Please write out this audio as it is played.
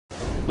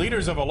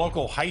Leaders of a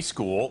local high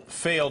school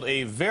failed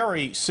a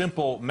very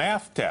simple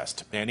math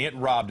test, and it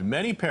robbed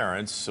many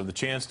parents of the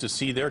chance to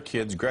see their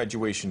kids'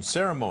 graduation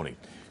ceremony.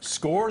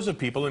 Scores of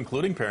people,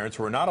 including parents,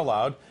 were not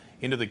allowed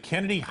into the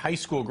Kennedy High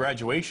School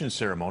graduation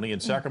ceremony in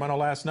Sacramento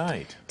last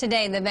night.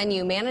 Today, the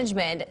venue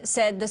management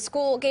said the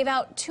school gave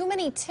out too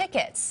many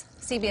tickets.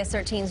 CBS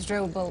 13's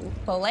Drew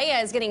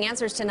Bolea is getting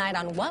answers tonight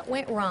on what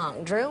went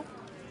wrong. Drew?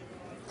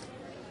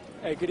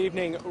 Hey, good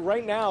evening.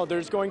 Right now,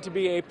 there's going to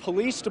be a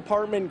police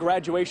department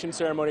graduation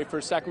ceremony for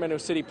Sacramento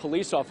City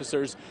police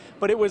officers,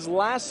 but it was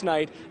last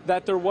night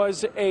that there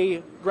was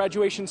a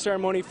graduation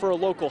ceremony for a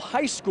local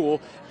high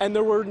school, and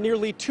there were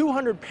nearly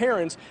 200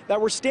 parents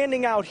that were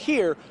standing out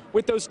here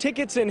with those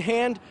tickets in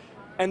hand,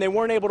 and they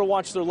weren't able to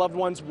watch their loved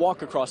ones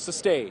walk across the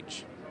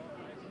stage.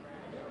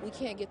 We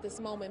can't get this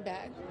moment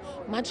back.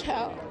 My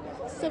child,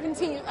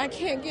 17, I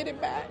can't get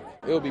it back.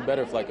 It would be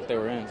better if they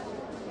were in,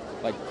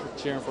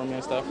 cheering for me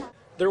and stuff.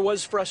 There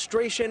was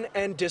frustration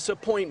and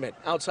disappointment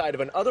outside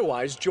of an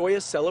otherwise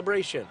joyous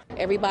celebration.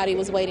 Everybody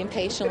was waiting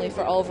patiently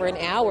for over an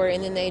hour,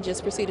 and then they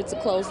just proceeded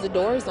to close the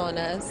doors on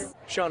us.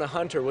 Shauna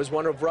Hunter was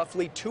one of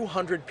roughly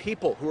 200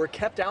 people who were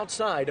kept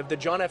outside of the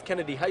John F.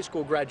 Kennedy High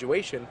School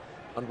graduation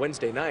on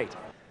Wednesday night.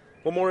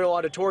 Memorial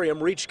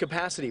Auditorium reached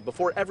capacity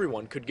before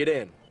everyone could get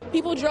in.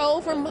 People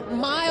drove from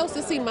miles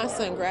to see my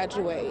son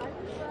graduate,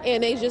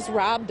 and they just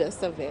robbed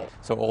us of it.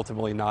 So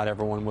ultimately, not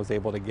everyone was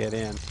able to get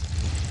in.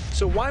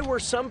 So why were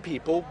some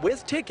people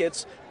with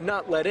tickets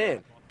not let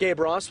in? Gabe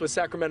Ross with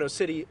Sacramento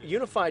City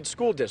Unified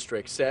School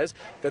District says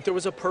that there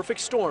was a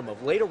perfect storm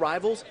of late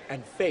arrivals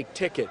and fake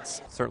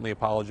tickets. Certainly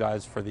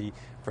apologize for the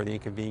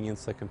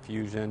inconvenience, the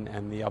confusion,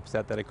 and the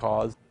upset that it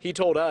caused. He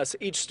told us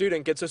each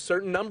student gets a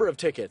certain number of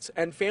tickets,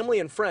 and family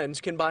and friends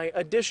can buy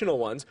additional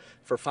ones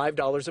for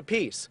 $5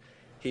 apiece.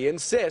 He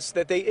insists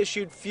that they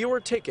issued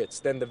fewer tickets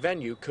than the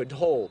venue could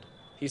hold.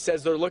 He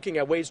says they're looking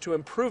at ways to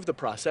improve the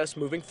process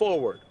moving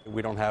forward.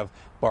 We don't have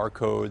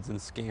barcodes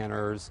and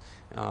scanners.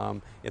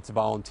 It's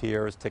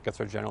volunteers. Tickets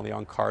are generally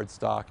on card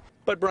stock.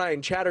 But Brian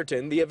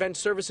Chatterton, the event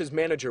services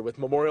manager with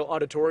Memorial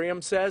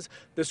Auditorium, says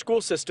the school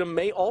system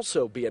may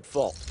also be at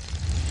fault.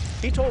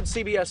 He told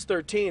CBS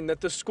 13 that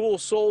the school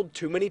sold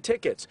too many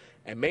tickets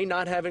and may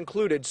not have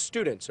included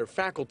students or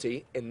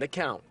faculty in the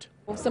count.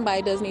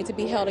 Somebody does need to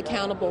be held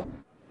accountable.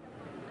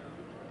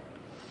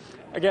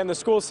 Again, the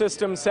school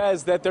system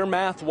says that their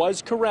math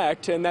was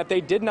correct and that they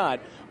did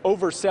not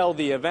oversell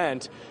the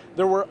event.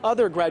 There were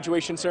other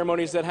graduation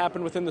ceremonies that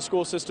happened within the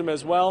school system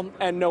as well,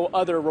 and no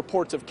other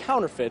reports of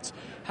counterfeits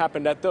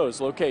happened at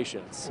those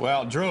locations.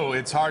 Well, Drew,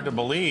 it's hard to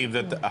believe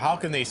that. How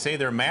can they say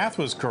their math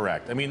was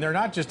correct? I mean, they're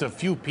not just a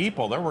few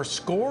people. There were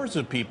scores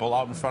of people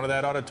out in front of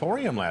that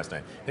auditorium last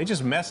night. They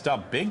just messed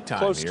up big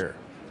time here.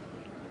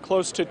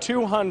 Close to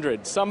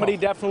 200. Somebody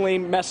definitely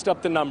messed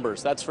up the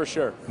numbers, that's for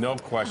sure. No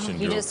question,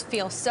 You Drew. just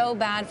feel so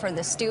bad for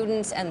the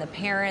students and the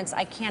parents.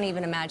 I can't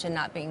even imagine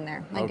not being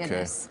there. My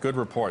goodness. Good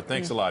report.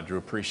 Thanks a lot, Drew.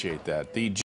 Appreciate that.